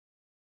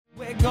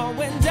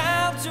going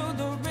down to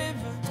the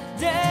river,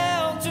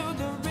 down to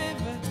the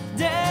river,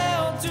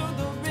 down to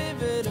the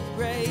river to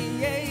pray.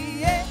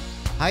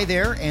 Hi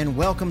there, and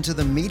welcome to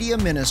the media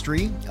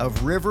ministry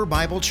of River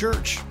Bible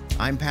Church.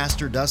 I'm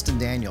Pastor Dustin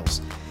Daniels,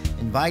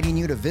 inviting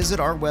you to visit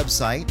our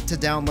website to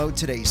download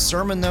today's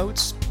sermon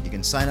notes. You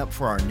can sign up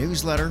for our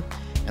newsletter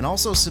and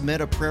also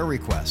submit a prayer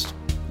request.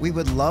 We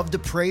would love to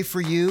pray for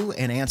you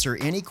and answer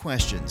any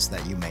questions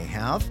that you may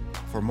have.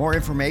 For more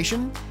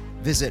information,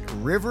 visit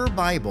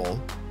riverbible.org.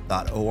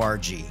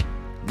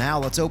 Now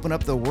let's open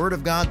up the Word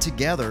of God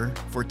together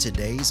for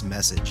today's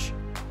message.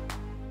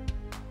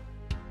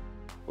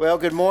 Well,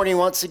 good morning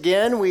once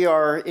again. We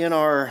are in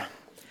our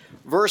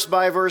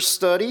verse-by-verse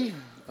study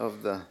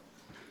of the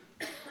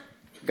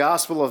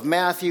Gospel of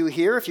Matthew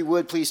here. If you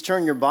would, please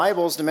turn your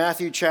Bibles to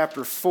Matthew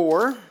chapter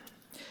 4.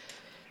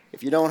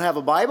 If you don't have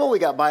a Bible, we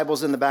got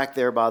Bibles in the back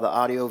there by the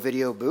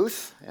audio-video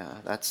booth.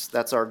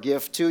 That's our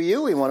gift to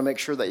you. We want to make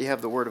sure that you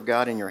have the Word of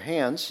God in your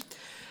hands.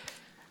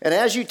 And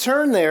as you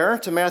turn there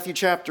to Matthew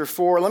chapter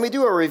 4, let me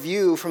do a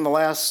review from the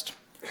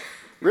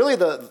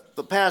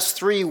past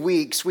 3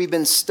 weeks. We've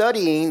been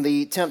studying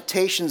the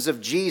temptations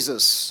of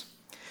Jesus.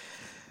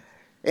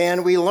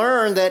 And we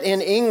learned that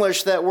in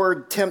English, that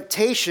word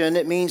temptation,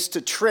 it means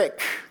to trick.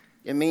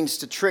 It means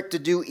to trick, to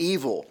do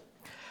evil.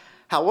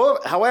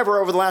 However,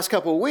 over the last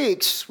couple of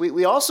weeks,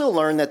 we also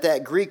learned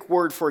that Greek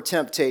word for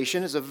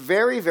temptation is a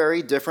very,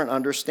 very different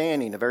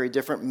understanding, a very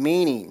different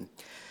meaning.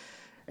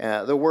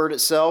 The word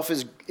itself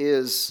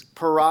is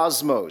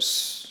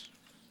parosmos.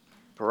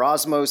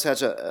 Parosmos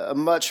has a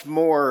much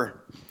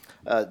more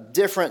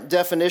different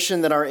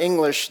definition than our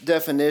English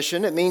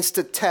definition. It means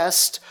to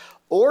test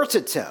or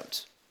to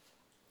tempt.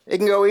 It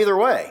can go either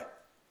way.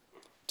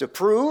 To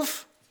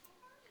prove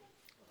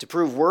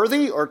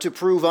worthy, or to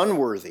prove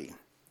unworthy.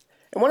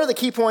 And one of the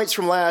key points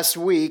from last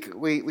week,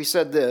 we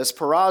said this: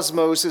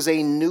 parosmos is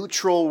a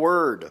neutral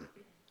word.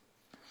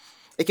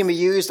 It can be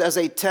used as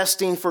a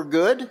testing for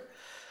good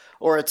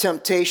or a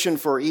temptation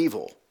for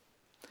evil.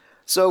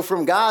 So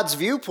from God's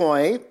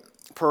viewpoint,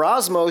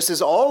 parosmos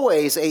is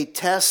always a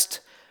test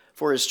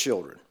for his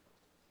children.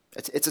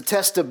 It's a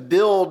test to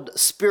build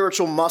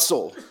spiritual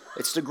muscle.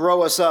 It's to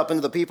grow us up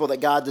into the people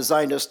that God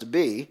designed us to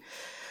be.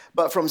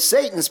 But from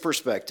Satan's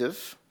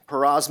perspective,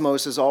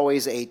 parosmos is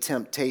always a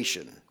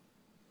temptation.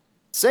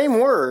 Same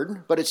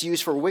word, but it's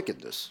used for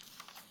wickedness.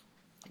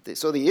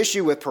 So the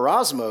issue with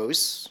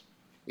parosmos,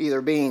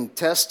 either being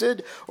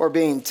tested or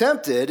being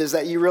tempted, is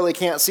that you really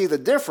can't see the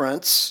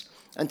difference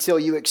until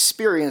you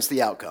experience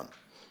the outcome.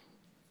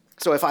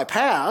 So if I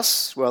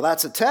pass, well,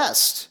 that's a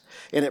test,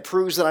 and it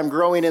proves that I'm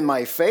growing in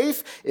my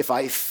faith. If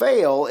I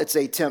fail, it's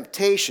a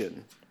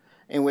temptation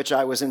in which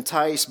I was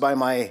enticed by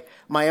my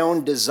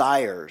own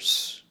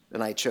desires,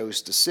 and I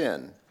chose to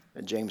sin,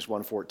 in James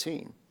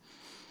 1:14.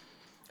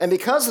 And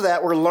because of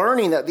that, we're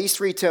learning that these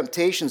 3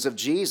 temptations of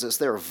Jesus,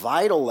 they're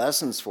vital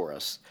lessons for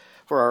us,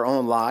 for our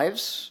own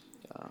lives.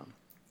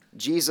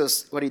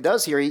 Jesus, what he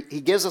does here,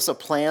 he gives us a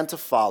plan to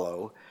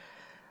follow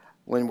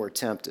when we're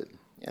tempted.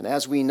 And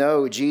as we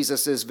know,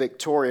 Jesus is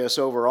victorious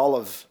over all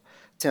of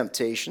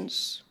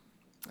temptations.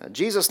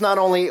 Jesus not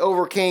only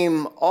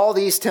overcame all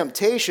these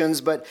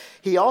temptations, but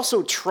he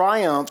also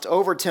triumphed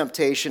over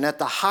temptation at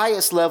the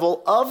highest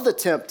level of the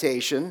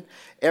temptation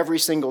every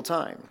single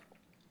time.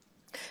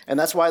 And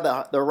that's why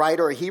the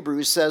writer of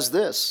Hebrews says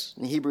this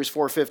in Hebrews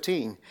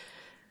 4:15.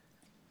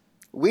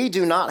 We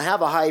do not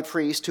have a high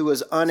priest who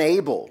is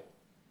unable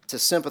to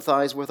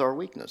sympathize with our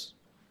weakness,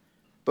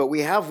 but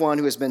we have one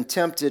who has been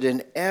tempted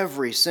in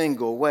every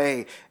single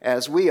way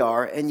as we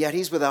are, and yet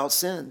he's without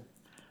sin.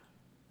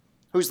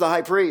 Who's the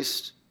high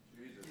priest?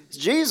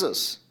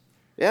 Jesus.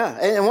 Yeah,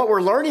 and what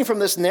we're learning from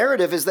this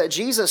narrative is that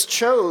Jesus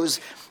chose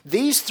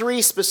these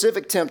 3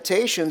 specific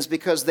temptations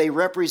because they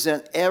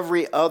represent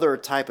every other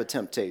type of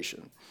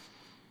temptation.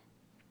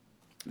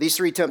 These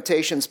 3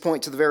 temptations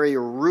point to the very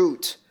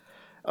root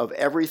of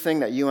everything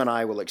that you and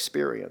I will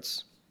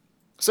experience.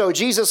 So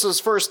Jesus'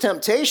 first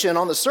temptation,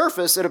 on the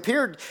surface, it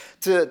appeared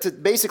to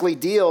basically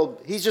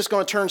he's just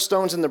going to turn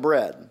stones into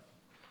bread.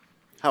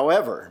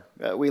 However,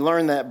 we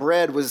learned that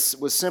bread was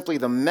simply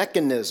the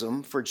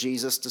mechanism for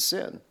Jesus to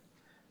sin.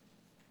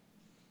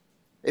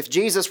 If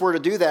Jesus were to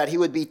do that, he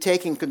would be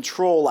taking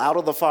control out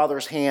of the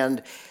Father's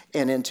hand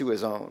and into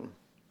his own.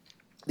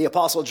 The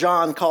Apostle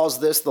John calls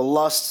this the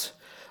lust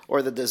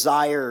or the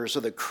desires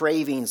or the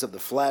cravings of the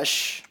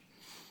flesh.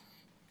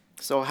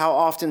 So how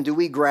often do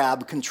we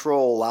grab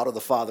control out of the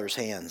Father's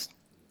hands?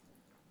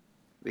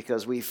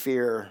 Because we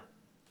fear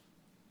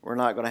we're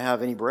not going to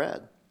have any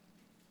bread.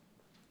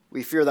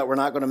 We fear that we're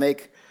not going to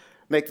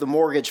make the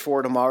mortgage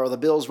for tomorrow. The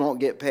bills won't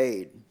get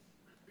paid.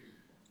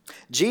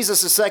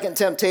 Jesus' second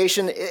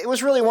temptation, it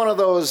was really one of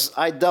those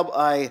I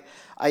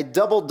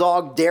double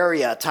dog dare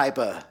ya type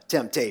of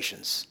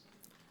temptations.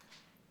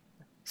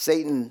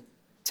 Satan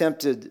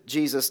tempted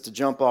Jesus to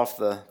jump off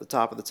the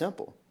top of the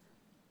temple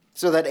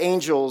so that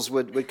angels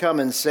would come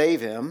and save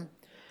him.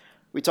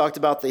 We talked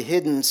about the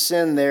hidden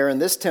sin there,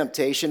 and this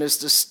temptation is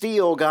to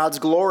steal God's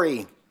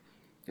glory.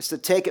 It's to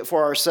take it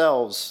for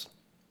ourselves.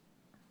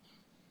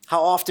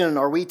 How often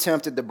are we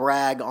tempted to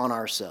brag on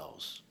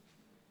ourselves?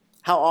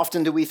 How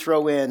often do we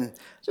throw in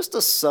just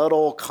a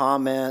subtle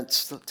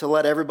comment to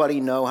let everybody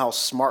know how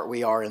smart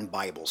we are in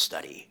Bible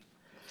study?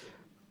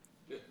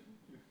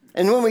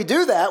 And when we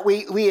do that,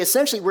 we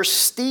essentially, we're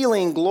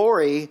stealing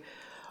glory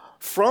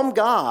from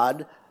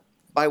God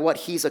by what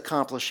he's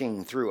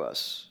accomplishing through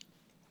us.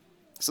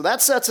 So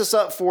that sets us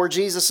up for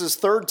Jesus'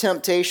 third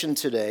temptation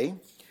today.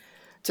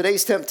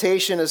 Today's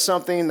temptation is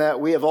something that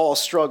we have all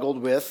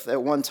struggled with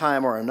at one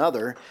time or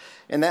another,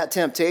 and that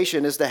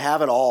temptation is to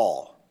have it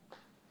all.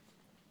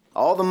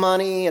 All the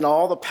money and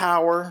all the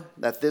power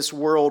that this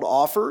world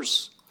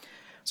offers.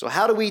 So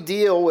how do we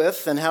deal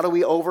with and how do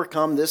we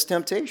overcome this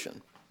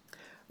temptation?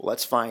 Well,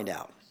 let's find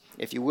out.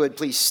 If you would,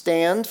 please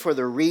stand for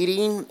the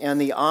reading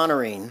and the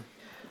honoring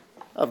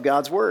of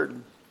God's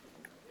Word.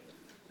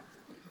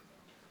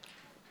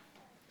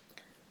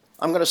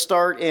 I'm going to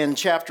start in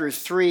chapter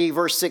 3,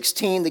 verse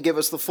 16 to give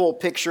us the full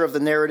picture of the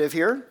narrative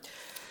here.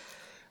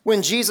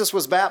 When Jesus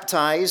was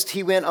baptized,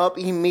 he went up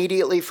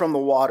immediately from the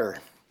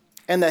water,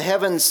 and the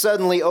heavens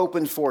suddenly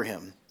opened for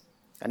him.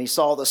 And he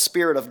saw the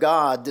Spirit of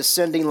God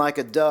descending like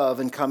a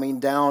dove and coming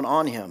down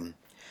on him.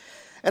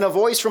 And a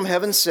voice from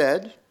heaven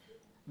said,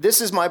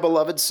 "This is my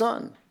beloved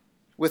Son,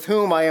 with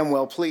whom I am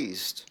well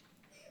pleased."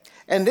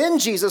 And then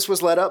Jesus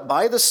was led up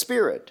by the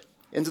Spirit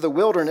into the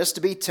wilderness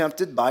to be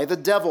tempted by the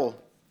devil.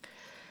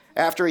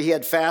 After he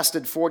had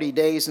fasted 40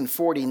 days and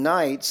 40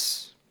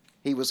 nights,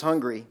 he was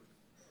hungry.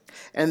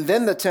 And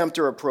then the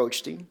tempter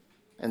approached him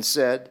and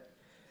said,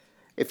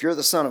 "If you're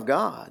the Son of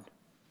God,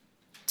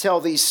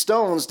 tell these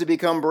stones to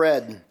become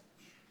bread."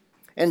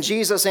 And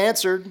Jesus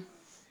answered,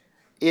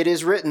 "It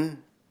is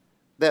written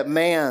that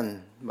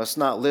man must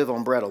not live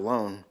on bread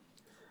alone,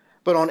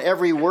 but on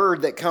every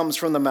word that comes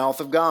from the mouth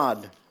of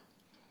God."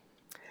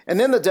 And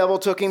then the devil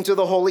took him to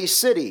the holy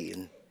city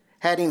and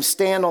had him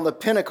stand on the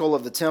pinnacle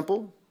of the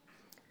temple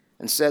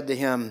and said to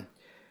him,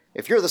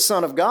 "If you're the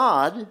Son of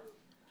God,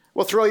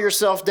 well, throw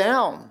yourself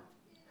down,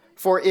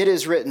 for it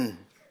is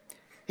written,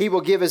 he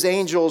will give his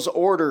angels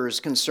orders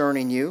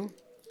concerning you,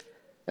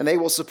 and they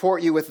will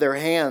support you with their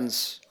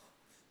hands,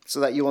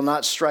 so that you will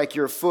not strike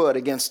your foot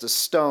against a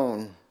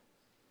stone."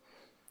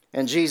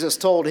 And Jesus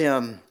told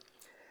him,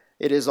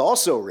 "It is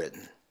also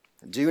written,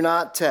 do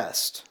not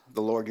test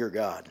the Lord your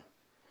God."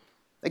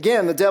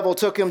 Again, the devil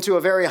took him to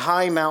a very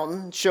high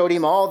mountain, showed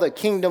him all the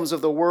kingdoms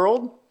of the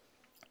world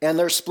and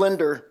their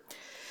splendor.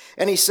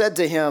 And he said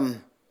to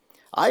him,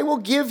 "I will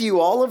give you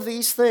all of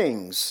these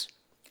things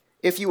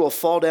if you will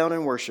fall down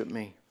and worship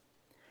me."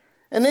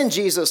 And then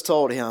Jesus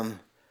told him,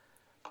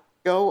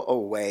 "Go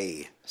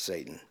away,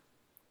 Satan.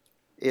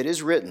 It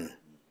is written,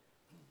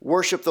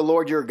 worship the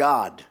Lord your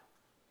God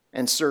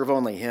and serve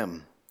only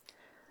him."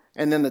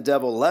 And then the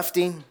devil left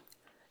him,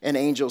 and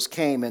angels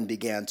came and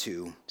began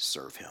to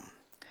serve him.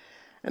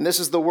 And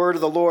this is the word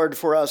of the Lord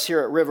for us here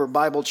at River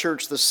Bible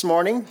Church this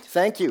morning.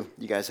 Thank you.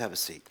 You guys have a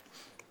seat.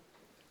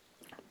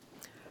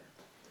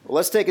 Well,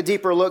 let's take a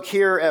deeper look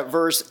here at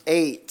verse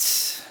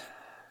 8.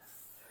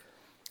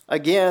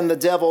 Again, the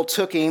devil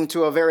took him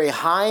to a very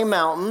high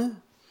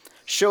mountain,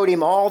 showed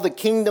him all the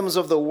kingdoms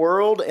of the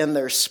world and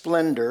their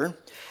splendor.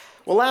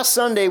 Well, last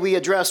Sunday we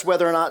addressed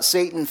whether or not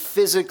Satan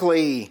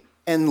physically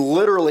and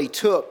literally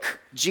took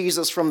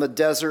Jesus from the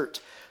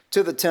desert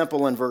to the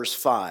temple in verse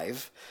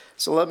 5.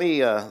 So let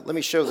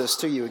me show this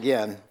to you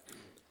again.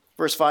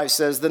 Verse 5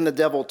 says, "Then the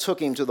devil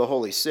took him to the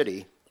holy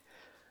city."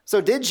 So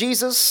did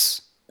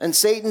Jesus and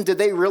Satan, did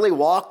they really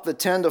walk the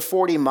 10 to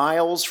 40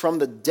 miles from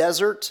the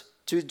desert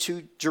to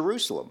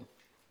Jerusalem?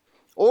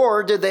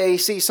 Or did they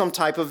see some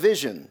type of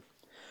vision?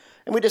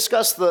 And we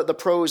discussed the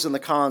pros and the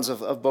cons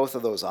of both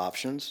of those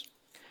options.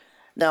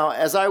 Now,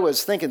 as I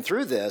was thinking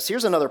through this,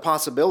 here's another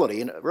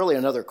possibility, and really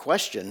another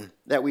question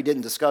that we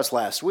didn't discuss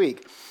last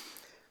week.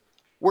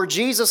 Were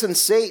Jesus and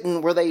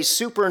Satan, were they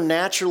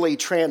supernaturally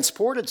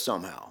transported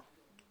somehow?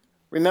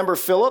 Remember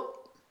Philip,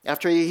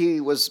 after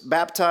he was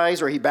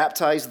baptized, or he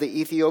baptized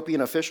the Ethiopian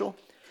official?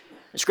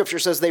 And Scripture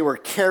says they were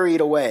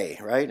carried away,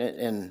 right?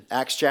 In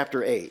Acts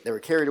chapter 8, they were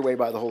carried away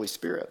by the Holy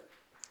Spirit.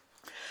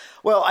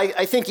 Well,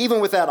 I think even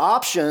with that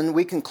option,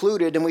 we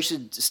concluded, and we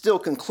should still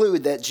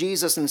conclude, that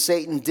Jesus and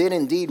Satan did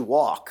indeed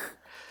walk,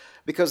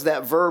 because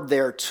that verb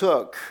there,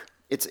 took,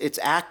 it's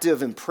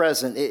active and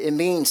present. It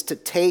means to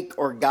take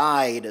or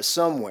guide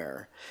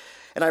somewhere.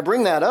 And I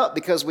bring that up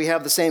because we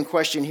have the same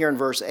question here in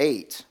verse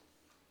 8.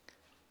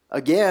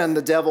 Again,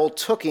 the devil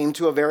took him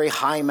to a very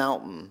high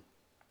mountain.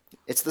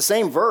 It's the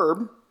same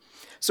verb.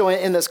 So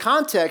in this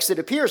context, it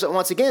appears that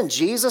once again,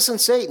 Jesus and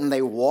Satan,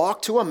 they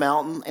walked to a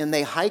mountain and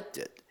they hiked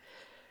it.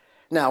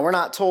 Now, we're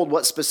not told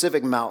what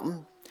specific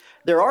mountain.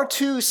 There are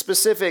two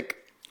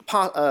specific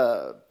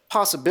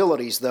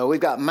possibilities, though. We've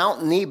got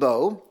Mount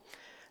Nebo.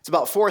 It's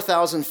about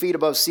 4,000 feet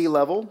above sea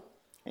level,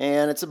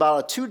 and it's about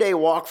a 2-day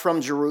walk from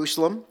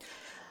Jerusalem.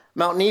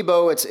 Mount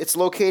Nebo, it's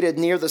located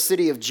near the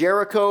city of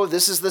Jericho.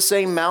 This is the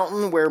same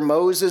mountain where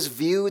Moses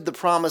viewed the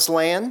promised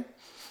land.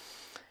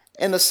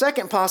 And the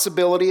second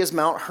possibility is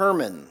Mount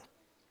Hermon.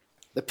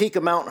 The peak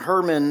of Mount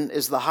Hermon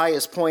is the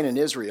highest point in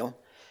Israel.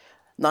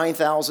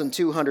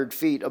 9,200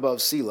 feet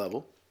above sea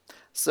level.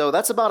 So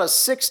that's about a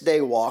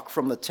 6-day walk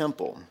from the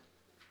temple.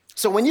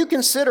 So when you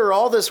consider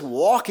all this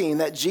walking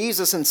that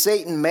Jesus and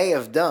Satan may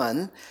have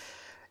done,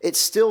 it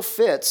still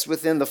fits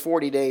within the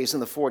 40 days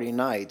and the 40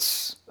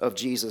 nights of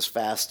Jesus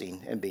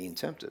fasting and being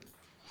tempted.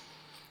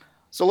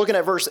 So looking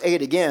at verse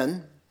 8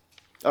 again,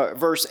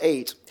 verse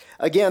 8,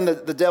 again,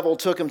 the devil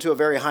took him to a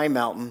very high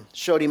mountain,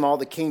 showed him all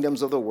the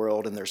kingdoms of the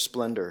world and their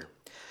splendor.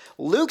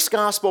 Luke's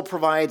gospel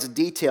provides a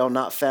detail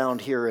not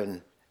found here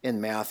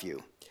in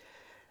Matthew.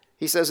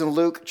 He says in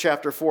Luke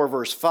chapter 4,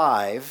 verse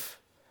 5,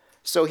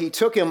 so he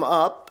took him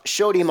up,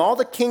 showed him all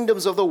the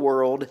kingdoms of the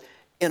world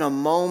in a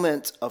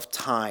moment of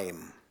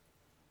time.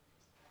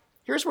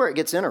 Here's where it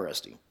gets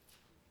interesting.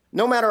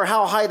 No matter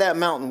how high that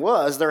mountain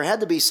was, there had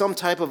to be some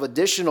type of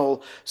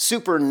additional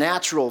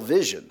supernatural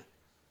vision,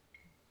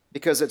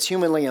 because it's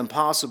humanly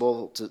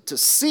impossible to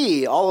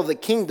see all of the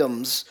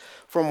kingdoms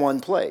from one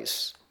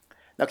place.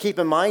 Now keep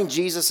in mind,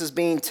 Jesus is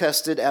being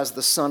tested as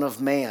the Son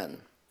of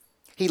Man.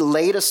 He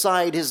laid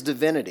aside his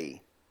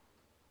divinity,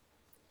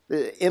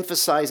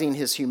 emphasizing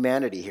his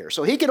humanity here.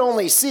 So he could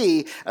only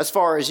see as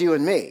far as you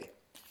and me.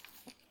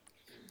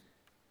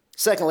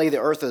 Secondly, the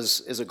earth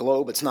is a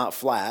globe, it's not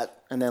flat.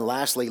 And then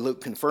lastly, Luke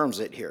confirms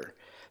it here.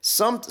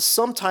 Some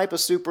type of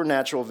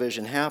supernatural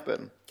vision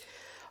happened.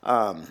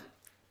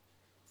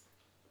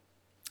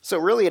 So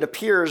really it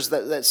appears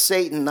that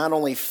Satan not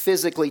only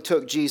physically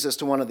took Jesus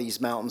to one of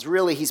these mountains,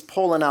 really he's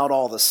pulling out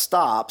all the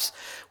stops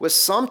with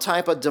some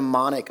type of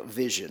demonic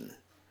vision.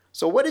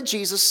 So what did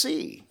Jesus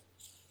see?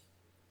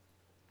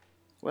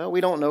 Well,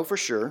 we don't know for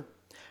sure.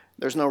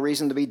 There's no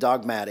reason to be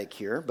dogmatic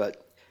here,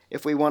 but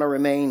if we want to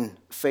remain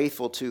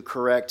faithful to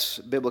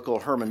correct biblical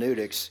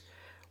hermeneutics,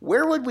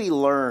 where would we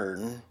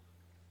learn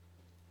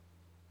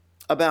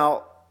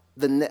about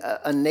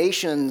a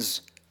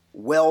nation's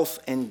wealth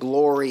and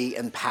glory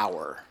and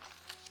power?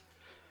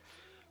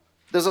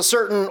 Does a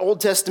certain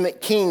Old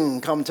Testament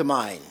king come to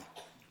mind?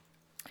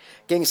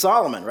 King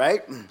Solomon,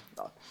 right?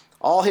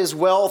 All his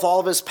wealth, all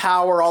of his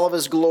power, all of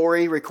his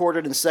glory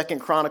recorded in 2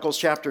 Chronicles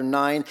chapter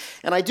 9.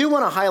 And I do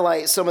want to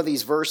highlight some of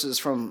these verses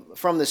from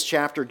this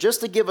chapter just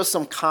to give us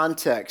some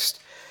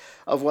context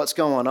of what's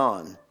going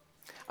on.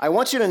 I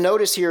want you to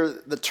notice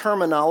here the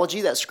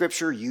terminology that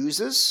Scripture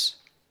uses.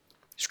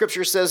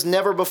 Scripture says,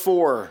 never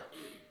before.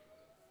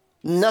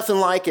 Nothing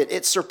like it.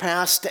 It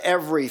surpassed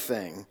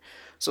everything.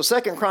 So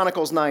 2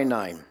 Chronicles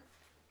 9:9.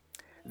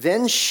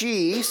 Then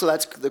she, so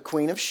that's the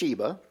Queen of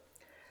Sheba,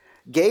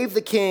 gave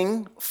the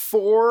king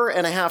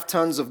 4.5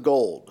 tons of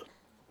gold,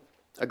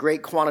 a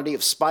great quantity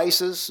of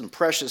spices and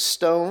precious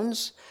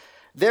stones.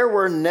 There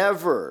were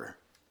never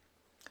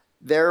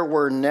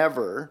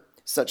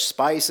such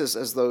spices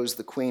as those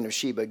the Queen of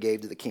Sheba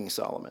gave to the King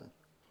Solomon.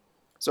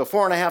 So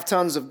 4.5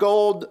 tons of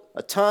gold,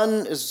 a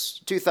ton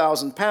is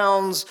 2,000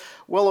 pounds,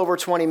 well over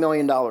 $20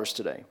 million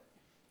today.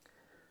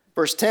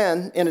 Verse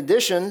 10, in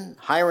addition,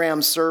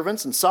 Hiram's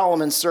servants and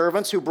Solomon's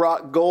servants who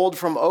brought gold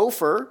from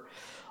Ophir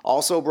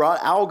also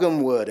brought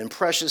algum wood and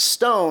precious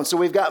stones. So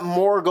we've got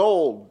more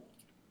gold.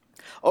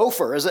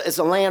 Ophir is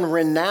a land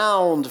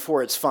renowned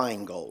for its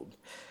fine gold.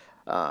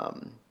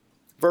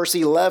 Verse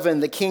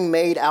 11, the king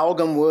made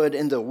algum wood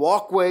into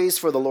walkways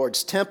for the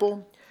Lord's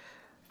temple,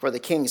 for the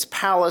king's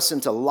palace,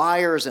 into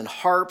lyres and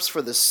harps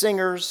for the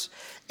singers,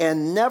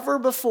 and never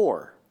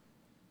before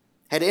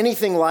had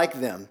anything like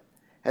them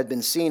had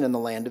been seen in the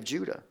land of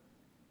Judah.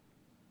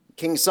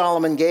 King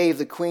Solomon gave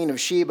the Queen of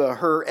Sheba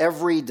her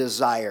every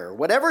desire,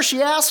 whatever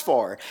she asked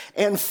for,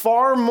 and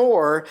far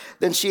more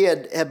than she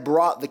had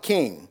brought the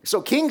king.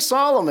 So King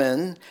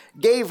Solomon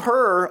gave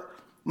her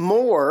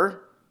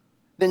more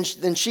than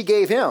she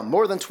gave him,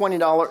 more than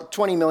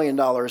 $20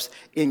 million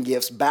in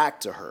gifts back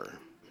to her.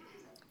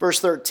 Verse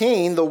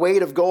 13, the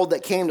weight of gold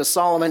that came to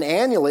Solomon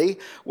annually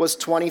was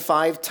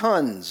 25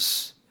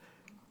 tons.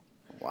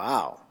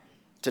 Wow.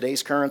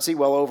 Today's currency,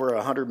 well over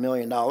 $100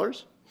 million.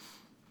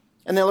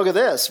 And then look at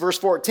this, verse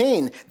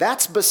 14.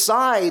 That's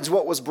besides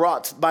what was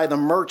brought by the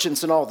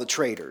merchants and all the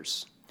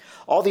traders.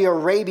 All the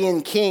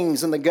Arabian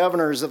kings and the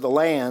governors of the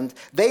land,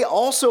 they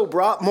also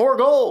brought more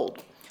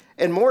gold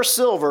and more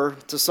silver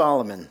to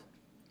Solomon.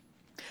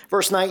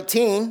 Verse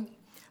 19,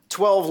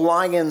 12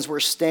 lions were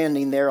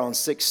standing there on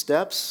 6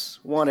 steps,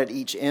 one at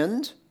each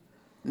end.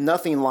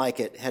 Nothing like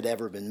it had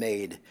ever been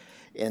made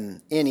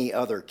in any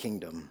other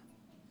kingdom.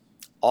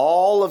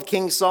 All of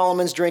King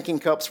Solomon's drinking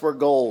cups were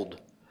gold.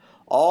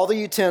 All the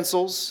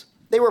utensils,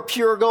 they were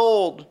pure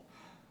gold.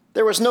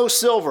 There was no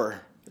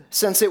silver,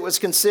 since it was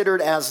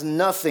considered as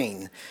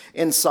nothing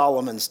in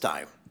Solomon's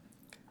time.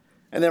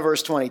 And then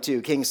verse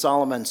 22, King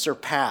Solomon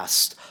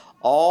surpassed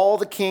all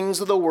the kings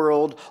of the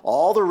world,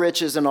 all the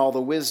riches and all the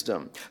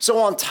wisdom. So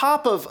on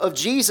top of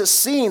Jesus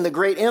seeing the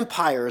great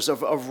empires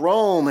of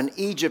Rome and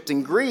Egypt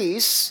and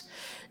Greece,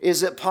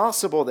 is it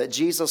possible that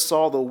Jesus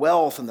saw the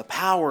wealth and the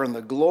power and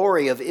the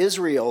glory of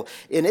Israel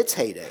in its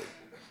heyday?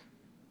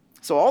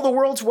 So all the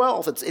world's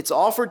wealth, it's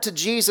offered to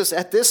Jesus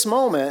at this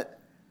moment,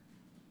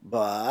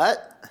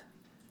 but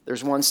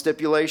there's one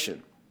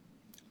stipulation.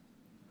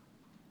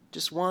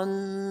 Just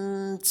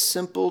one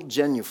simple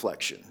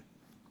genuflection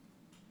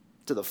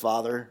to the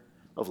father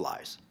of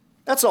lies.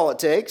 That's all it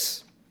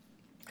takes.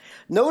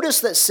 Notice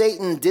that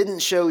Satan didn't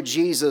show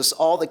Jesus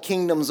all the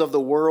kingdoms of the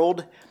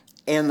world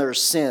and their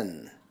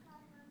sin.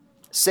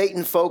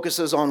 Satan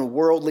focuses on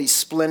worldly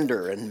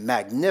splendor and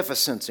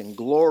magnificence and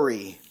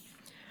glory.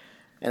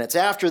 And it's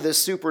after this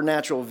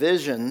supernatural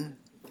vision,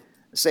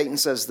 Satan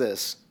says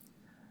this.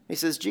 He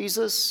says,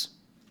 Jesus,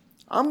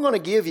 I'm going to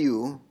give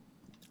you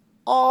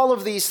all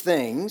of these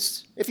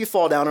things if you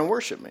fall down and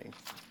worship me.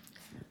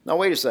 Now,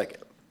 wait a second.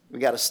 We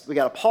got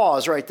to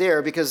pause right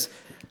there, because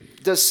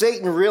does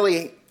Satan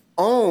really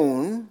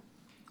own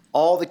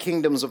all the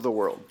kingdoms of the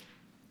world?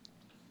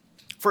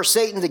 For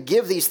Satan to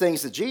give these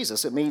things to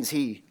Jesus, it means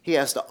he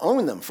has to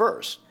own them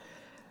first.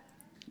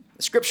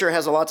 Scripture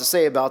has a lot to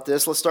say about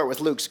this. Let's start with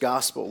Luke's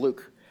gospel.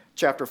 Luke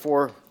chapter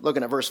 4,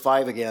 looking at verse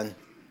 5 again.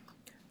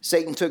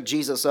 Satan took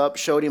Jesus up,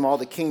 showed him all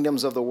the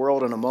kingdoms of the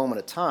world in a moment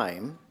of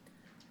time.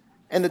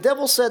 And the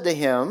devil said to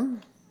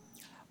him,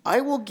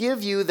 I will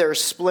give you their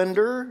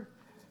splendor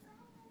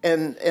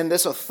and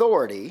this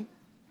authority,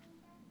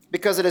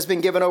 because it has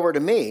been given over to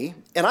me,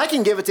 and I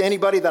can give it to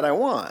anybody that I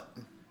want.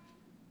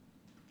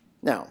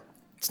 Now,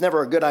 it's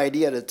never a good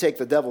idea to take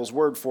the devil's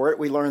word for it.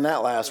 We learned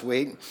that last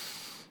week.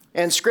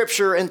 And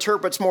Scripture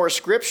interprets more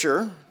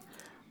Scripture.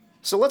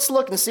 So let's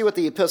look and see what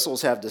the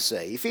epistles have to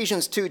say.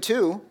 Ephesians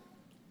 2:2,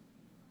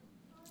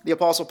 the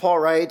Apostle Paul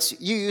writes,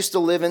 you used to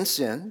live in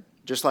sin,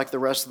 just like the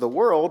rest of the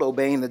world,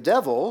 obeying the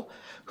devil,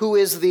 who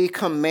is the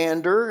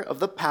commander of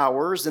the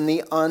powers in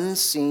the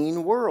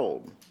unseen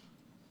world.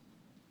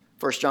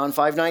 1 John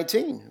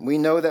 5:19, we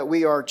know that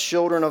we are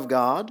children of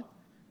God,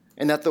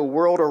 and that the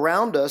world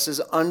around us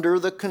is under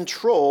the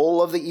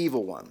control of the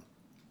evil one.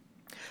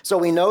 So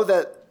we know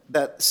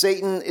that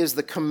Satan is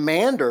the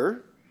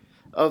commander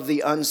of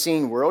the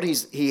unseen world.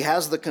 He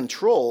has the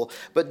control.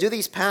 But do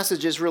these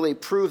passages really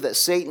prove that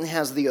Satan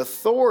has the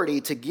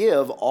authority to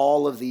give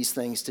all of these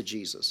things to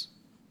Jesus?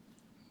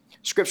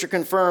 Scripture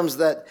confirms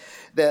that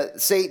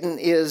Satan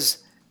is,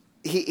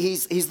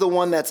 he's the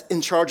one that's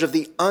in charge of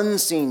the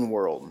unseen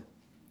world.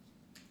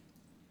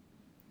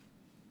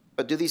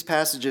 But do these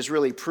passages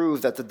really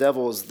prove that the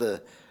devil is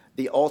the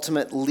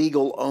ultimate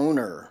legal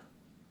owner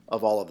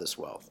of all of this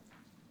wealth?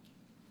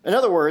 In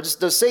other words,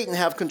 does Satan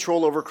have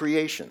control over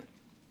creation?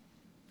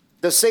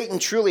 Does Satan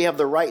truly have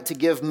the right to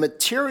give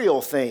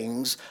material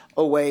things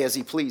away as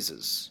he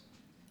pleases?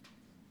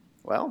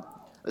 Well,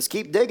 let's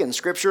keep digging.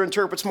 Scripture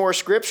interprets more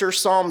Scripture.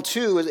 Psalm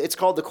 2, it's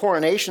called the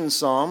Coronation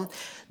Psalm.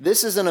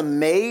 This is an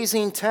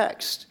amazing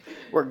text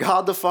where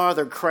God the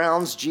Father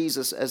crowns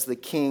Jesus as the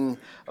King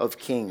of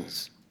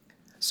Kings.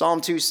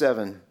 Psalm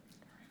 2:7,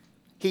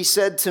 he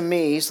said to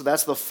me, so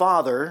that's the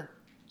Father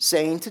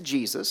saying to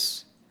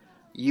Jesus,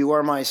 you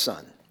are my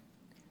son,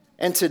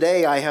 and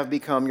today I have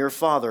become your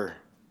father.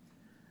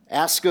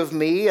 Ask of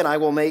me, and I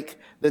will make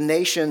the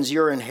nations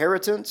your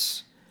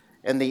inheritance,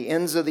 and the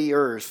ends of the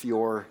earth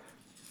your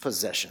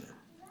possession.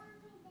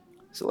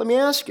 So let me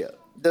ask you,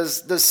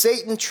 does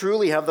Satan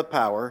truly have the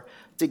power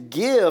to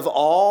give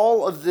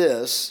all of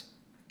this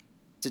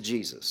to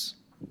Jesus?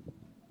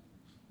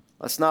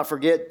 Let's not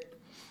forget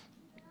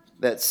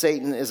that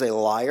Satan is a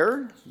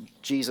liar.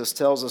 Jesus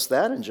tells us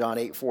that in John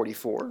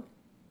 8:44.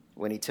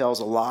 When he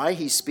tells a lie,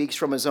 he speaks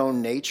from his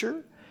own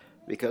nature,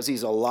 because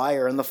he's a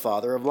liar and the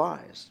father of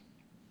lies.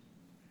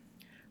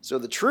 So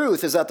the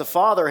truth is that the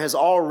Father has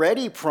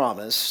already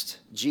promised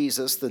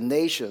Jesus, the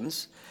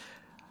nations,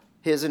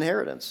 his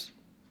inheritance.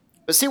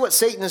 But see what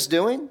Satan is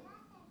doing?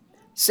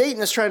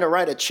 Satan is trying to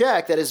write a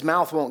check that his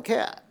mouth won't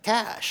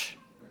cash.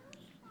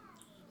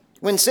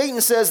 When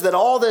Satan says that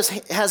all this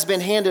has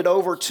been handed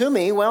over to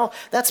me, well,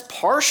 that's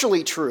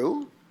partially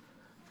true.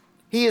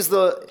 He is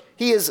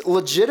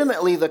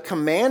legitimately the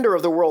commander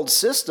of the world's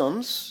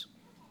systems,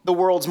 the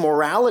world's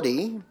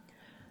morality,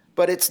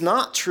 but it's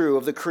not true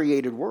of the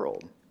created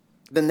world.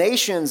 The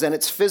nations and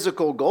its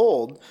physical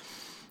gold,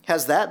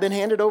 has that been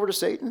handed over to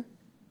Satan?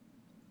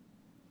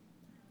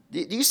 Do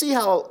you see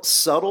how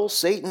subtle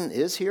Satan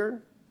is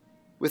here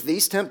with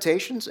these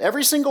temptations?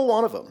 Every single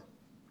one of them.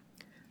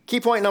 Key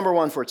point number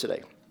 1 for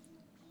today.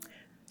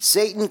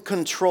 Satan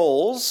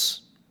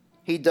controls,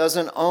 he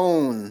doesn't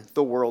own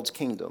the world's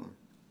kingdom.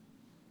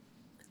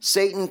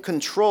 Satan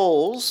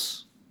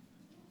controls,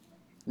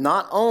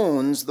 not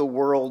owns the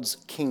world's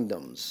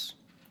kingdoms.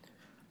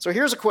 So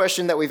here's a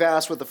question that we've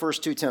asked with the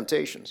first 2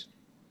 temptations,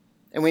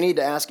 and we need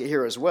to ask it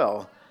here as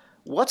well.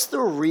 What's the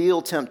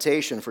real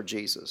temptation for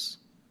Jesus?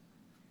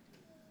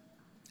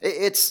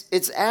 It's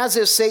as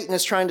if Satan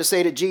is trying to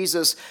say to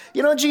Jesus,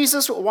 you know,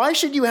 Jesus, why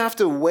should you have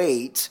to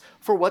wait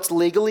for what's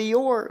legally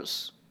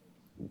yours?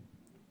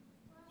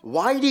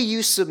 Why do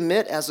you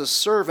submit as a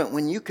servant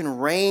when you can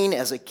reign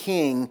as a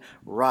king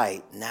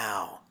right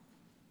now?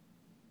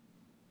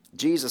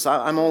 Jesus,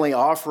 I'm only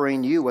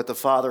offering you what the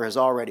Father has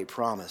already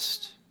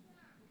promised.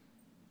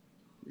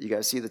 You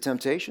guys see the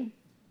temptation?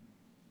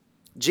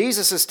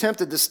 Jesus is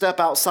tempted to step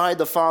outside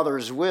the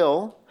Father's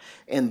will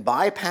and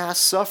bypass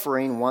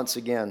suffering once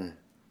again.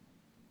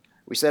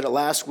 We said it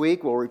last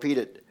week, we'll repeat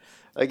it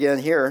again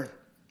here.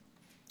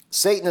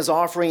 Satan is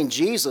offering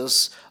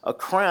Jesus a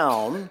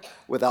crown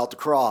without the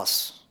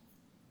cross.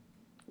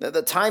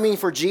 The timing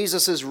for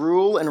Jesus'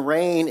 rule and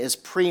reign is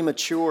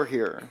premature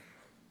here.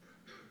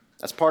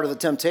 That's part of the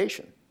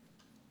temptation.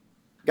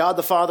 God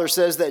the Father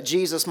says that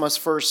Jesus must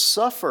first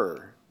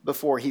suffer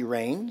before he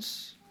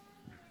reigns.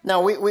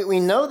 Now, we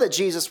know that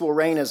Jesus will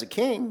reign as a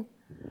king.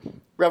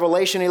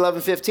 Revelation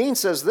 11:15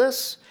 says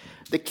this,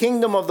 "The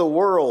kingdom of the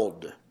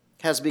world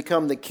has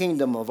become the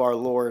kingdom of our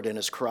Lord and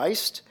his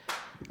Christ,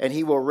 and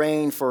he will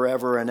reign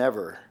forever and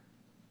ever."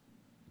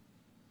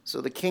 So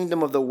the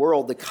kingdom of the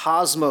world, the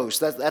cosmos,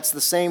 that's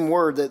the same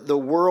word, that the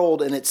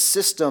world and its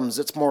systems,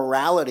 its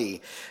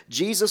morality.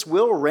 Jesus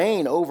will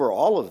reign over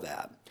all of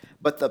that.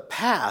 But the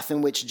path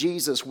in which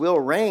Jesus will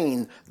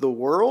reign the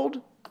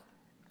world,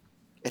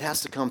 it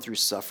has to come through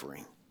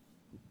suffering.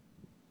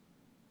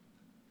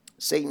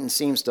 Satan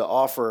seems to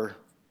offer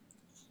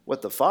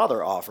what the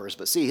Father offers,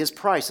 but see, his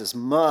price is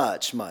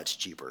much, much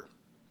cheaper.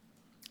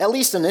 At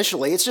least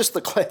initially, it's just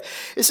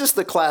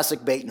the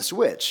classic bait and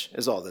switch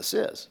is all this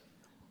is.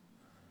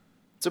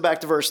 So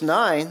back to verse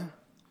 9,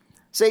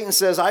 Satan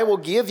says, "I will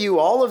give you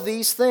all of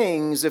these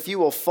things if you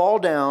will fall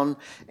down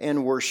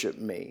and worship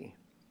me."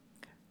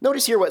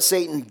 Notice here what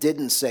Satan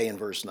didn't say in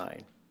verse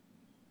 9.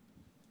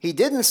 He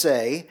didn't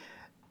say,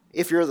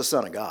 "if you're the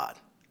Son of God."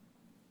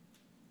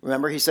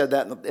 Remember, he said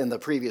that in the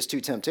previous two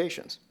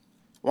temptations.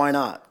 Why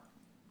not?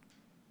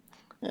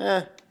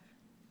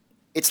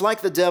 It's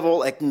like the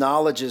devil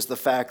acknowledges the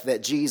fact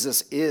that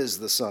Jesus is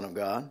the Son of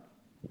God.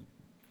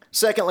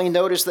 Secondly,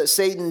 notice that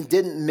Satan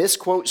didn't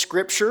misquote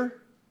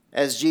Scripture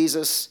to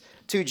Jesus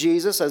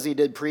as he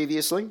did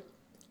previously.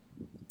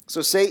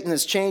 So Satan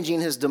is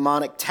changing his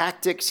demonic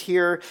tactics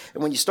here.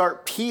 And when you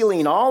start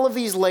peeling all of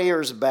these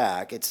layers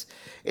back, it's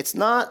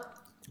not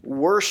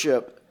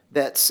worship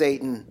that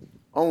Satan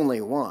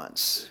only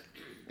wants.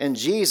 And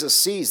Jesus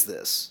sees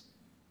this.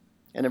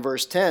 And in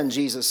verse 10,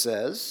 Jesus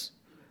says,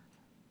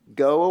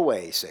 "Go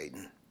away,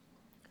 Satan,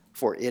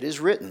 for it is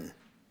written,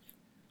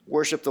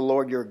 worship the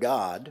Lord your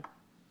God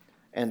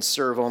and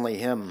serve only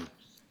him."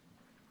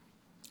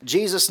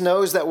 Jesus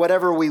knows that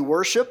whatever we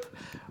worship,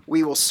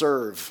 we will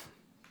serve.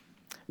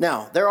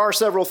 Now, there are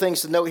several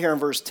things to note here in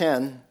verse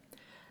 10.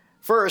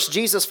 First,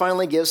 Jesus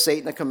finally gives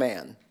Satan a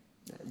command.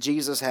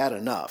 Jesus had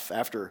enough.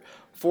 After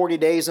 40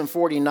 days and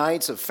 40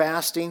 nights of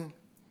fasting,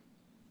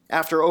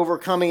 after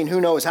overcoming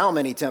who knows how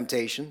many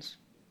temptations,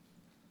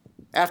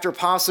 after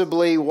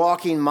possibly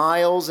walking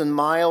miles and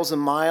miles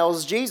and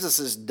miles, Jesus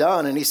is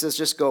done, and he says,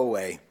 just go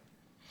away.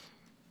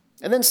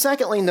 And then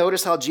secondly,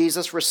 notice how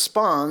Jesus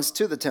responds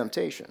to the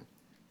temptation.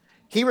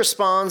 He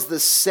responds the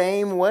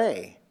same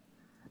way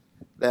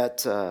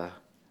that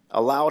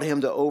allowed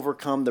him to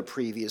overcome the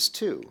previous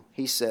two.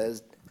 He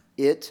says,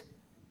 "It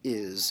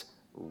is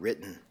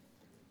written."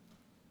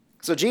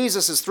 So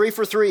Jesus is 3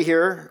 for 3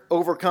 here,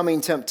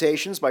 overcoming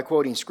temptations by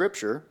quoting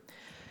Scripture.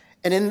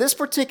 And in this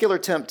particular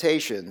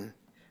temptation,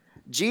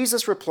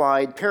 Jesus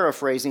replied,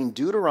 paraphrasing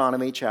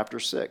Deuteronomy chapter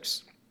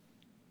 6.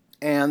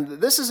 And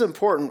this is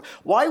important.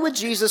 Why would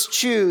Jesus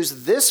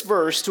choose this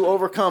verse to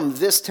overcome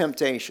this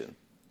temptation?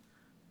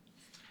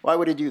 Why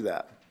would he do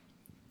that?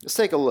 Let's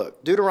take a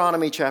look.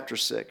 Deuteronomy chapter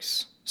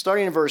 6,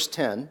 starting in verse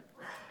 10.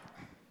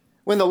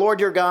 "When the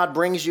Lord your God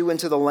brings you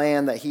into the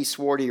land that he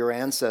swore to your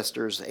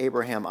ancestors,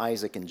 Abraham,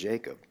 Isaac, and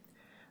Jacob,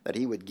 that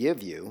he would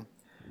give you,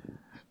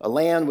 a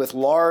land with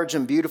large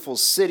and beautiful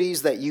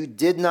cities that you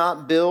did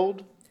not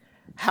build,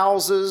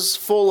 houses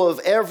full of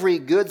every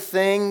good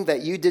thing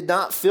that you did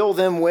not fill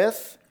them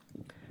with,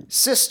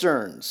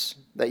 cisterns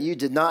that you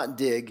did not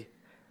dig,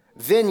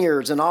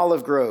 vineyards and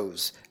olive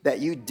groves that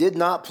you did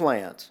not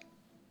plant.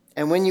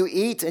 And when you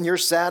eat and you're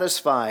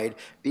satisfied,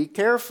 be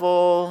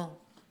careful,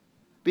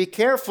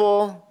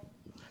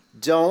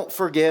 don't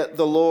forget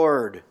the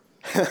Lord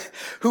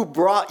who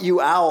brought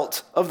you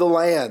out of the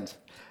land,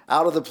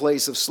 out of the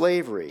place of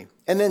slavery."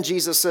 And then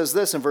Jesus says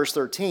this in verse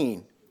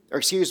 13,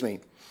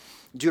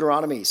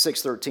 Deuteronomy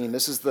 6:13.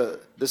 This is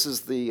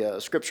the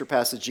scripture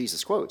passage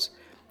Jesus quotes.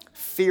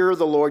 "Fear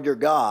the Lord your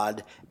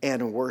God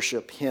and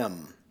worship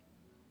him."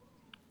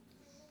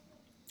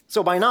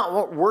 So by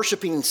not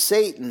worshiping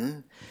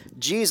Satan,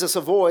 Jesus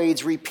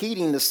avoids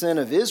repeating the sin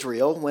of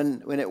Israel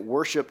when it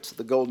worshiped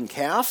the golden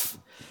calf.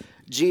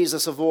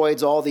 Jesus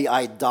avoids all the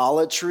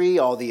idolatry,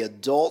 all the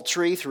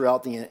adultery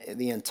throughout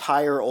the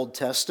entire Old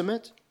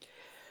Testament.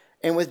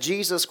 And with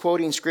Jesus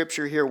quoting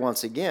Scripture here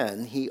once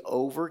again, he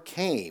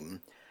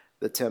overcame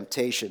the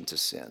temptation to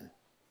sin.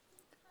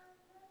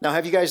 Now,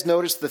 have you guys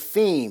noticed the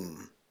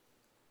theme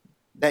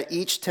that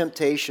each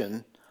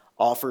temptation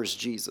offers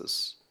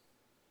Jesus?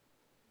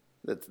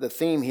 The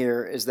theme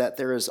here is that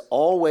there is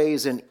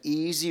always an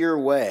easier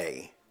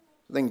way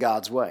than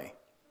God's way.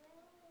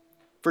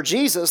 For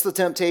Jesus, the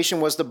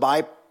temptation was to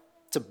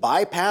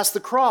bypass the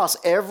cross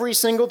every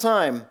single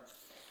time.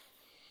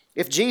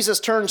 If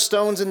Jesus turned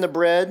stones into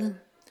bread,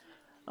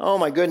 oh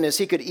my goodness,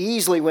 he could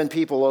easily win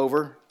people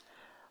over.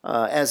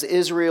 As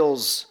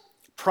Israel's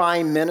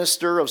prime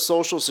minister of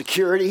Social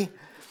Security,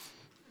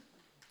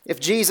 If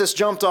Jesus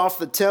jumped off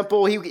the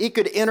temple, he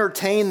could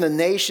entertain the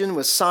nation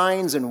with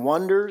signs and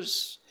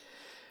wonders.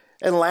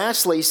 And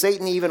lastly,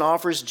 Satan even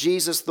offers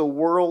Jesus the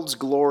world's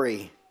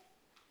glory.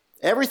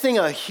 Everything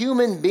a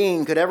human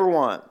being could ever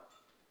want.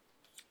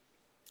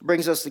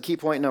 Brings us to key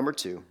point number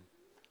 2.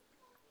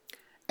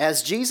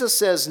 As Jesus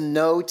says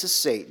no to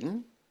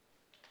Satan,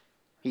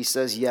 he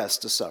says yes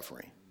to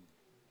suffering.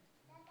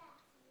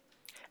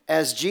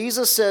 As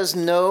Jesus says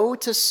no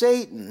to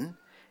Satan,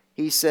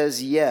 he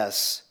says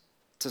yes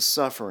to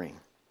suffering.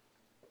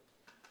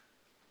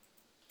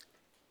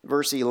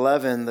 Verse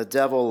 11, the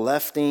devil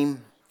left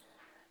him.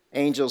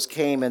 Angels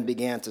came and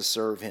began to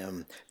serve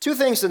him. 2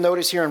 things to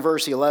notice here in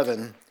verse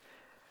 11.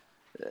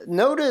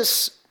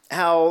 Notice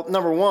how,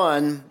 number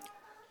 1,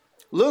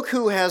 look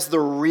who has the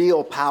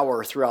real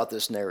power throughout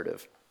this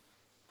narrative.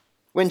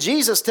 When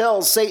Jesus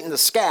tells Satan to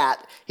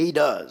scat, he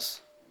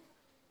does.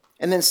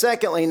 And then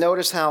secondly,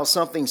 notice how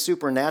something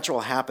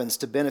supernatural happens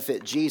to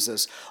benefit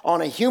Jesus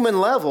on a human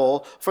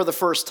level for the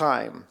first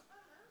time.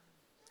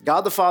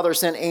 God the Father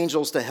sent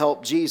angels to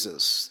help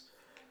Jesus.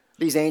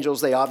 These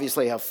angels, they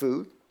obviously have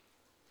food.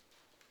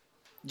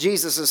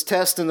 Jesus'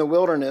 test in the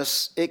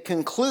wilderness, it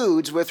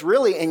concludes with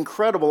really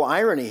incredible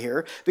irony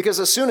here, because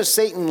as soon as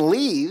Satan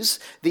leaves,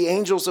 the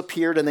angels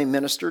appeared and they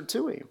ministered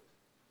to him.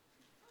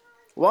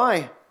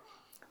 Why?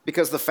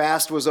 Because the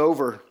fast was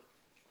over.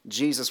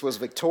 Jesus was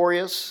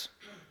victorious.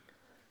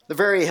 The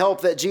very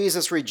help that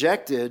Jesus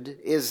rejected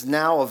is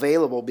now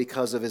available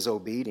because of his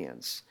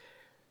obedience.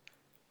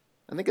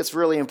 I think it's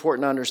really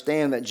important to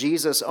understand that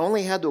Jesus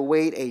only had to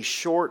wait a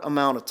short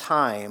amount of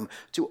time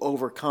to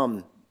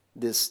overcome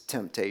this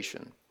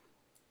temptation.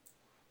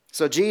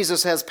 So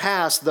Jesus has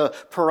passed the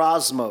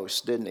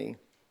parosmos, didn't he?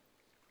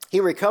 He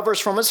recovers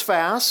from his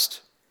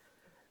fast,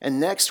 and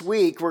next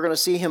week we're going to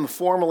see him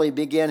formally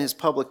begin his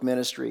public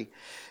ministry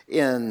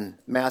in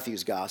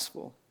Matthew's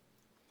gospel.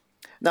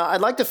 Now,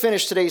 I'd like to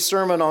finish today's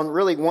sermon on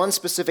really one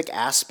specific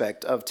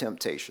aspect of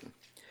temptation,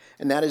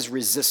 and that is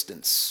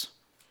resistance.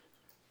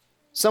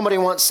 Somebody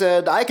once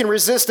said, I can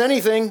resist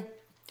anything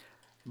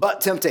but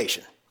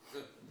temptation.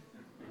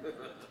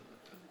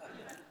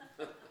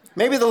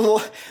 Maybe the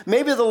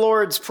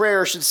Lord's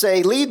Prayer should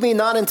say, lead me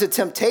not into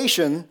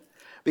temptation,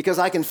 because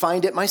I can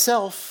find it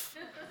myself.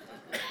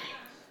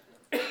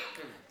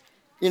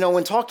 You know,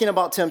 when talking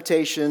about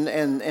temptation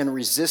and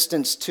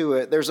resistance to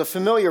it, there's a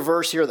familiar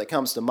verse here that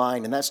comes to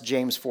mind, and that's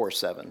James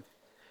 4:7.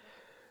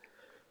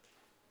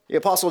 The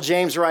Apostle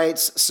James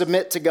writes,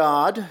 submit to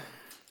God,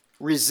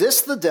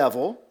 resist the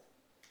devil,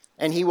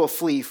 and he will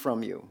flee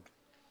from you.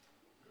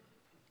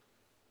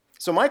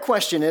 So my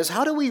question is,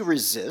 how do we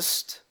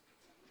resist?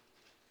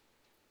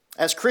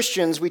 As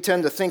Christians, we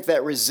tend to think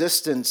that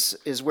resistance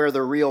is where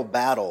the real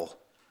battle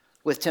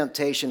with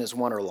temptation is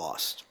won or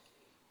lost.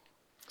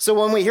 So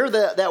when we hear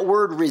that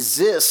word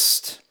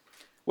resist,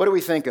 what do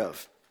we think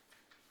of?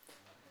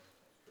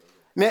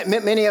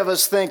 Many of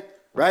us think,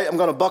 right, I'm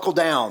going to buckle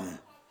down.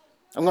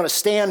 I'm going to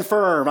stand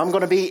firm. I'm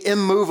going to be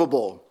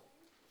immovable.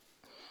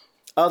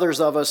 Others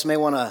of us may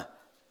want to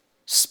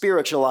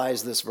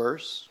spiritualize this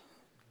verse.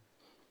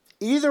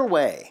 Either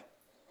way,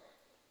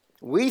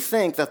 we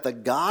think that the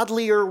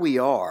godlier we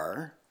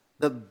are,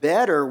 the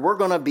better we're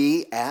going to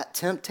be at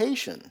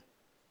temptation.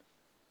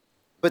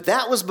 But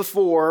that was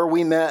before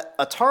we met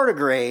a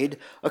tardigrade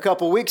a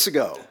couple weeks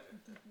ago.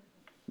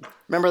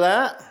 Remember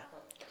that?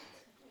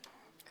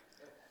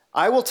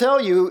 I will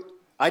tell you,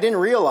 I didn't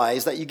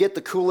realize that you get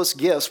the coolest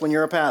gifts when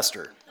you're a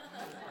pastor.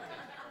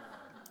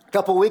 A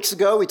couple weeks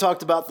ago, we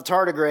talked about the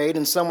tardigrade,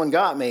 and someone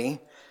got me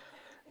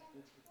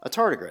a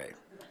tardigrade.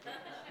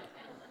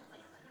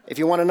 If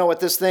you want to know what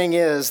this thing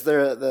is,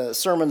 the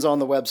sermon's on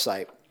the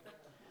website.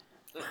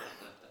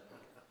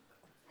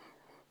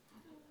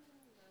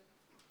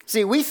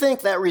 See, we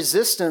think that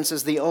resistance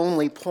is the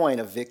only point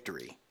of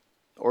victory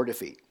or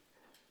defeat.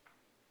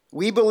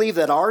 We believe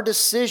that our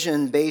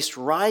decision based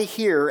right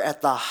here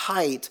at the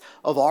height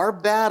of our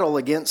battle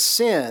against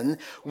sin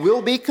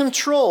will be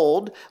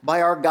controlled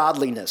by our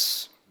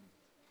godliness.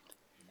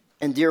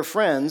 And dear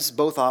friends,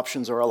 both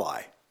options are a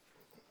lie.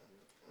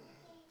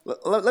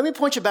 Let me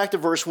point you back to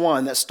verse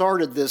 1 that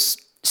started this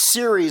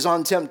series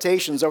on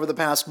temptations over the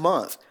past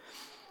month.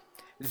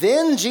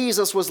 Then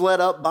Jesus was led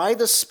up by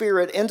the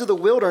Spirit into the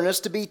wilderness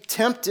to be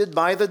tempted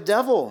by the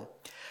devil.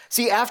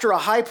 See, after a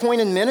high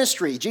point in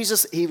ministry,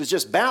 Jesus, he was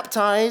just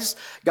baptized.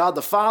 God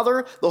the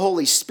Father, the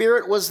Holy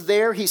Spirit was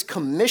there. He's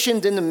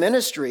commissioned into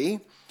ministry.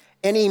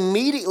 And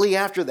immediately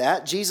after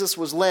that, Jesus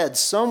was led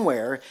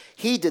somewhere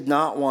he did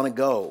not want to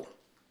go.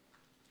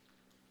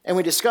 And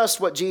we discussed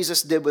what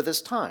Jesus did with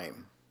his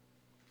time.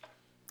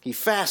 He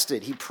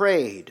fasted, he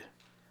prayed.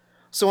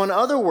 So in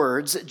other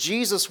words,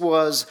 Jesus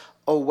was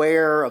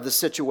aware of the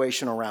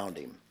situation around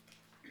him,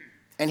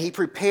 and he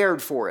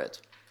prepared for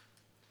it.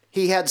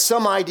 He had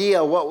some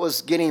idea what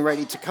was getting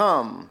ready to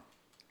come.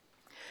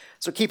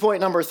 So key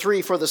point number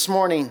 3 for this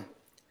morning,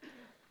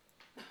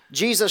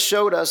 Jesus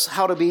showed us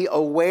how to be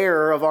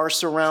aware of our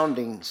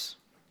surroundings.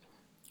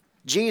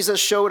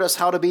 Jesus showed us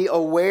how to be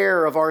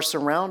aware of our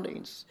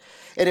surroundings.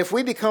 And if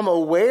we become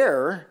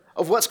aware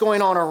of what's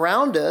going on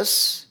around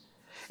us.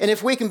 And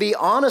if we can be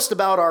honest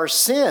about our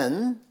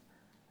sin,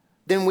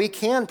 then we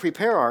can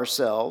prepare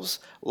ourselves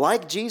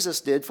like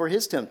Jesus did for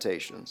his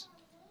temptations.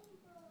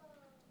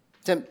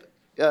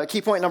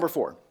 Key point number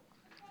 4.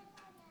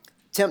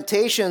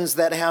 Temptations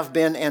that have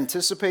been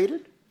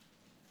anticipated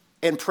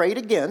and prayed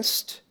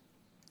against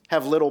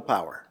have little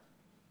power.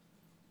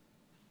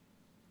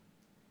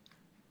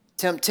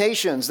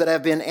 Temptations that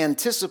have been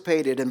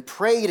anticipated and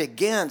prayed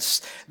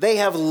against, they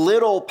have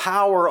little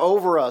power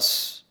over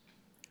us.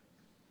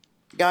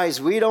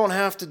 Guys, we don't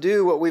have to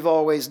do what we've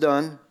always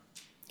done.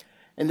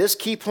 And this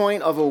key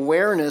point of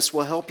awareness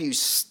will help you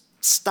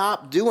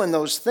stop doing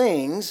those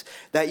things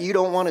that you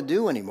don't want to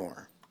do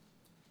anymore.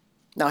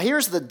 Now,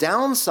 here's the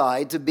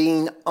downside to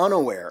being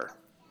unaware.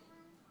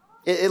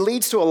 It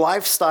leads to a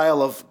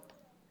lifestyle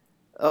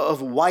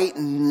of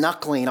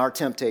white-knuckling our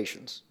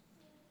temptations.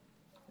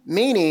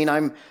 Meaning,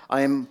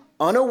 I'm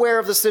unaware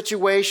of the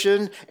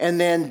situation, and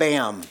then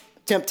bam,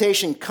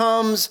 temptation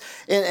comes,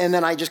 and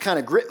then I just kind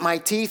of grit my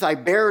teeth, I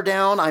bear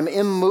down, I'm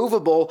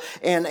immovable,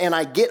 and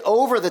I get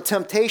over the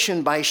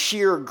temptation by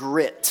sheer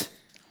grit.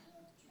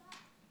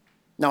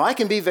 Now, I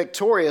can be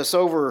victorious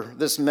over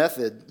this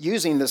method,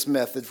 using this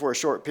method for a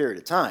short period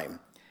of time,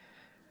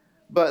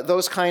 but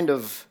those kind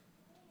of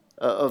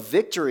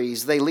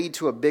victories, they lead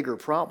to a bigger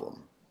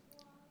problem.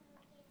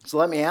 So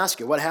let me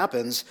ask you, what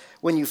happens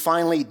when you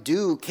finally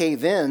do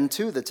cave in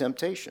to the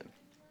temptation?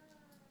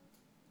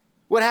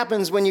 What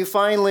happens when you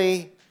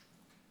finally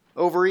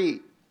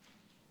overeat?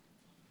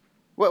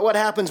 What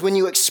happens when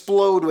you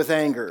explode with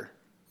anger?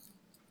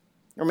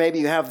 Or maybe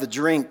you have the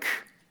drink,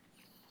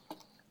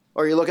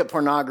 or you look at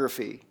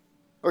pornography,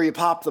 or you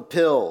pop the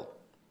pill,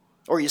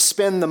 or you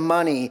spend the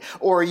money,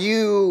 or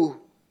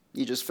you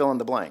just fill in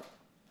the blank.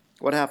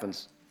 What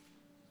happens?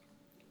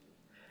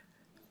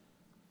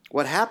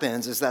 What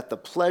happens is that the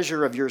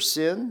pleasure of your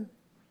sin,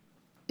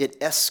 it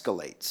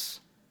escalates.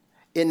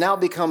 It now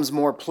becomes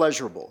more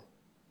pleasurable.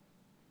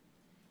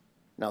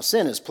 Now,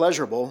 sin is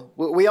pleasurable.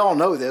 We all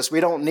know this.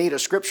 We don't need a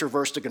scripture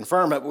verse to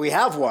confirm it, but we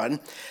have one.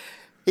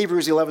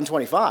 Hebrews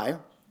 11:25.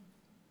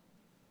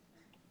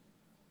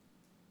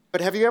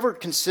 But have you ever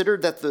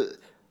considered that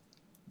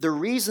the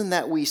reason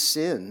that we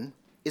sin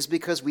is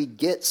because we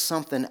get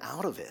something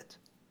out of it?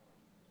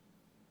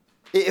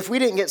 If we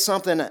didn't get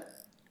something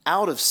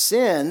out of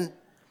sin,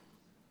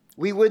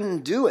 we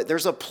wouldn't do it.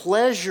 There's a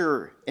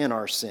pleasure in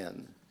our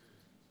sin.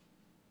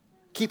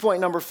 Key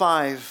point number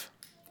 5,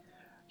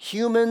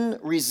 human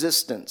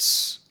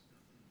resistance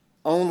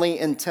only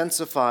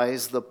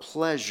intensifies the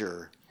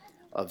pleasure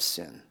of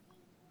sin.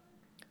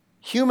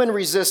 Human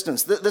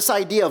resistance, this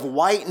idea of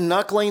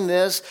white-knuckling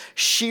this,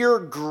 sheer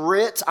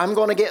grit, I'm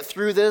going to get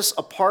through this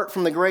apart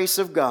from the grace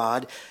of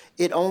God,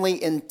 it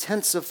only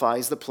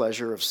intensifies the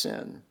pleasure of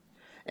sin.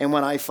 And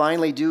when I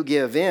finally do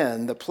give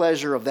in, the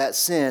pleasure of that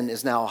sin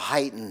is now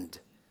heightened.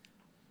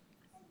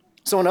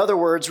 So in other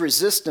words,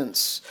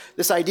 resistance,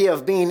 this idea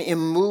of being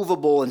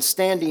immovable and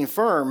standing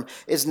firm,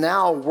 is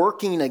now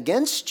working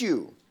against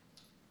you.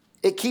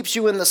 It keeps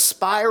you in the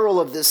spiral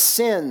of this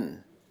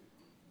sin.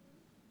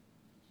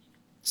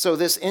 So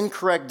this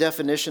incorrect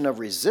definition of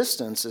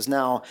resistance is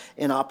now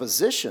in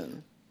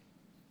opposition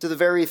to the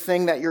very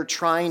thing that you're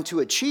trying to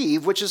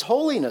achieve, which is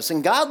holiness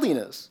and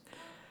godliness.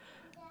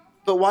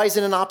 But why is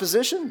it in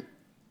opposition?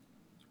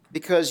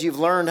 Because you've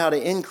learned how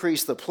to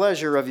increase the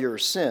pleasure of your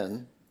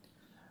sin,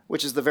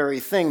 which is the very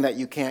thing that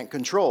you can't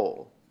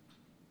control.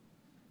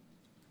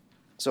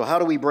 So how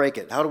do we break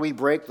it? How do we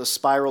break the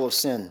spiral of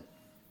sin?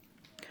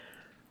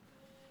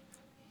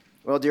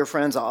 Well, dear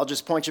friends, I'll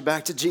just point you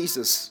back to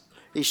Jesus.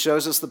 He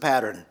shows us the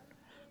pattern.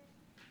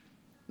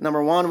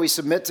 Number 1, we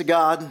submit to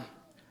God.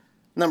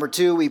 Number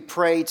 2, we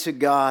pray to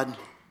God.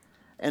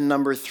 And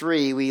number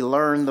 3, we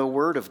learn the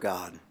Word of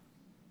God.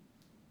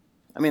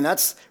 I mean,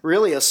 that's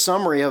really a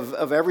summary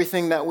of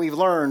everything that we've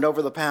learned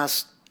over the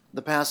past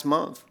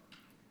month.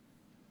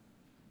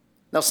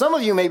 Now, some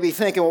of you may be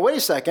thinking, well, wait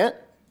a second.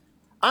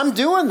 I'm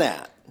doing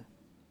that.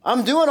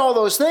 I'm doing all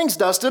those things,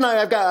 Dustin.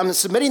 I'm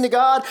submitting to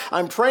God.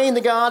 I'm praying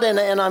to God,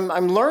 and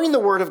I'm learning the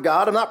Word of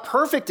God. I'm not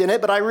perfect in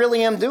it, but I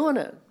really am doing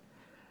it.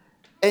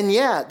 And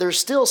yet, there's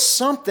still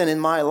something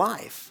in my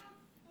life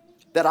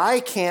that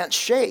I can't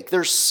shake.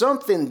 There's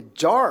something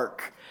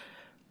dark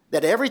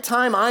that every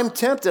time I'm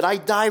tempted, I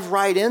dive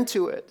right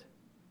into it.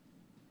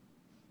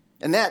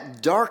 And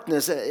that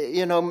darkness,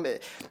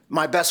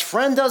 my best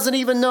friend doesn't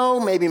even know,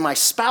 maybe my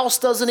spouse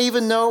doesn't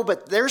even know,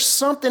 but there's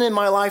something in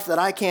my life that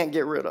I can't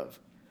get rid of.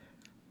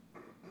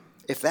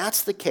 If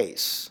that's the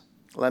case,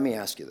 let me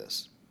ask you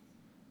this.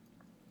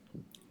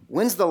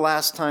 When's the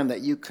last time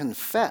that you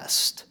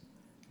confessed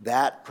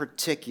that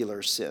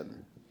particular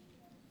sin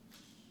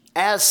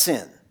as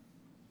sin?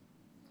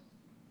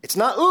 It's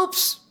not,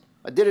 oops,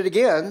 I did it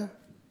again.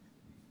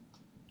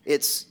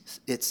 It's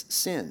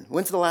sin.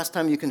 When's the last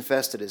time you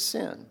confessed it as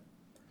sin?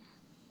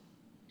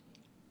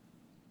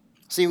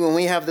 See, when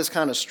we have this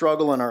kind of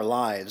struggle in our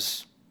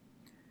lives,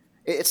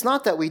 it's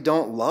not that we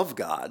don't love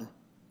God.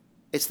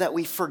 It's that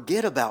we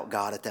forget about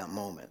God at that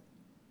moment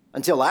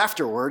until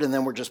afterward, and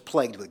then we're just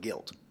plagued with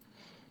guilt.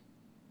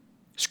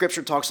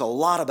 Scripture talks a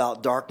lot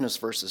about darkness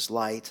versus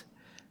light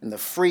and the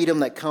freedom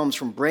that comes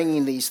from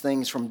bringing these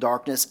things from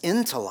darkness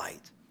into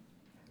light.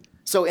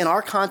 So in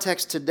our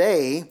context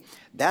today,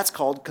 that's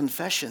called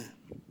confession.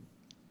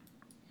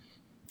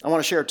 I want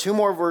to share two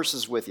more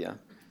verses with you.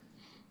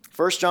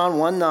 1 John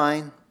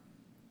 1:9.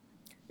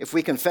 If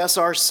we confess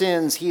our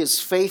sins, he is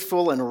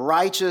faithful and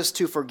righteous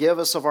to forgive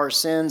us of our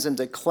sins and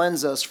to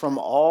cleanse us from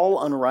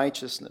all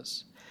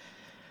unrighteousness.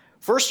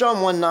 1 John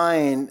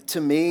 1:9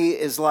 to me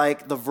is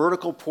like the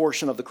vertical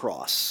portion of the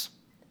cross.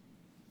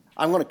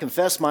 I'm going to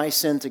confess my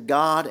sin to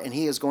God, and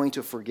he is going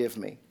to forgive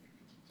me.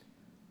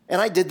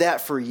 And I did that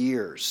for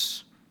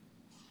years.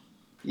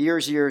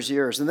 Years.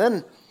 And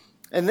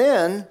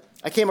then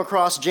I came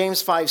across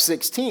James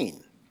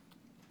 5:16.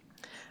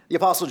 The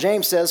Apostle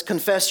James says,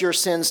 confess your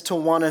sins to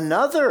one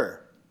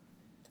another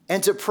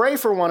and to pray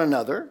for one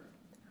another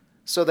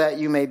so that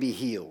you may be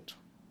healed.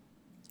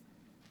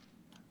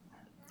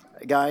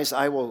 Guys,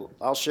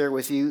 I'll share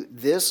with you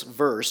this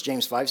verse,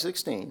 James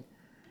 5:16.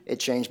 It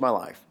changed my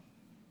life.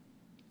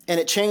 And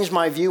it changed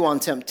my view on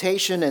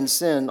temptation and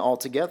sin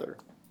altogether.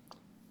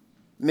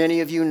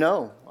 Many of you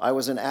know I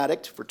was an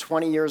addict for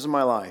 20 years of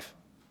my life.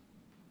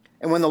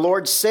 And when the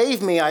Lord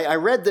saved me, I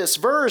read this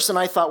verse and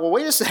I thought, well,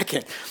 wait a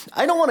second.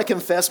 I don't want to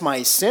confess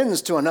my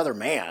sins to another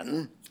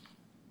man.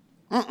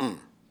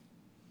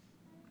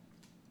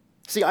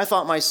 See, I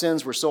thought my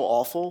sins were so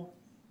awful.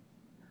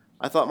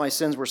 I thought my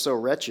sins were so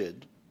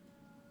wretched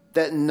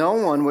that no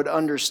one would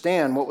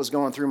understand what was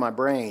going through my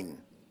brain.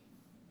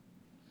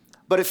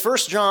 But if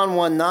 1 John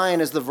 1:9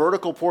 is the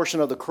vertical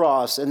portion of the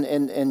cross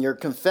and you're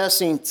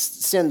confessing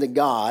sin to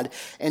God,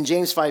 and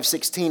James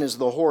 5:16 is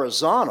the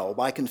horizontal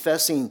by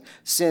confessing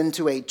sin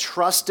to a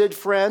trusted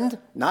friend,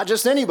 not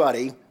just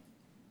anybody,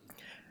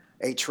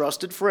 a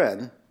trusted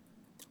friend,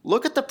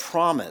 look at the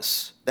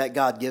promise that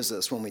God gives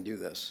us when we do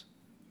this.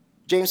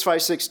 James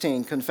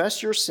 5:16,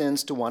 confess your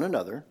sins to one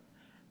another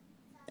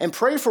and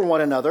pray for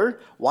one another.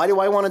 Why do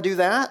I want to do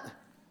that?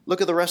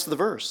 Look at the rest of the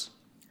verse.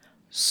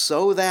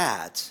 So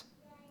that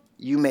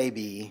you may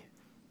be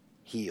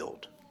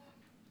healed.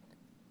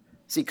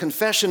 See,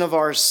 confession of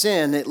our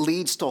sin, it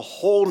leads to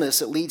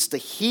wholeness, it leads to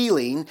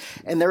healing,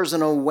 and there's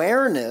an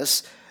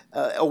awareness.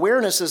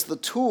 Awareness is the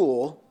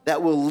tool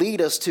that will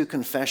lead us to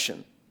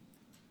confession.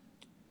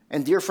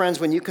 And dear friends,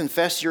 when you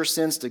confess your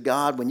sins to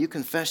God, when you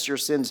confess your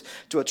sins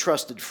to a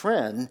trusted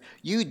friend,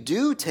 you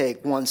do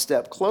take one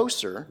step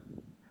closer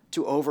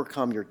to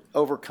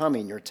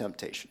overcoming your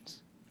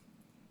temptations.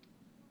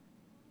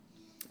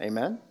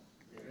 Amen?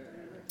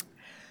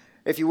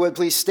 If you would,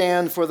 please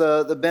stand for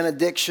the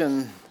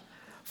benediction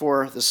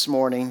for this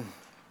morning.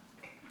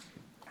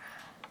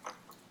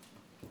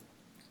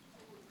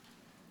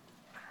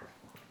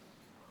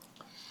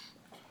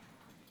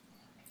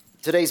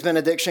 Today's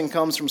benediction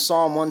comes from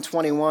Psalm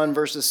 121,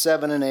 verses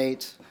 7 and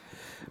 8.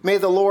 May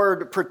the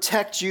Lord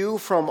protect you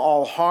from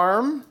all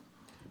harm.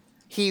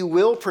 He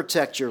will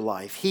protect your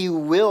life. He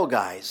will,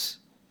 guys.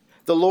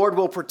 The Lord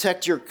will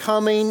protect your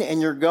coming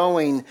and your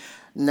going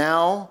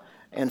now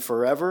and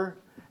forever.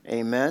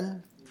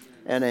 Amen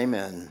and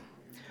amen.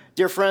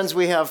 Dear friends,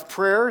 we have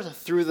prayer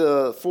through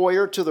the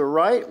foyer to the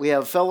right. We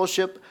have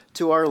fellowship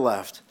to our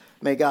left.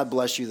 May God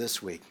bless you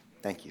this week.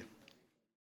 Thank you.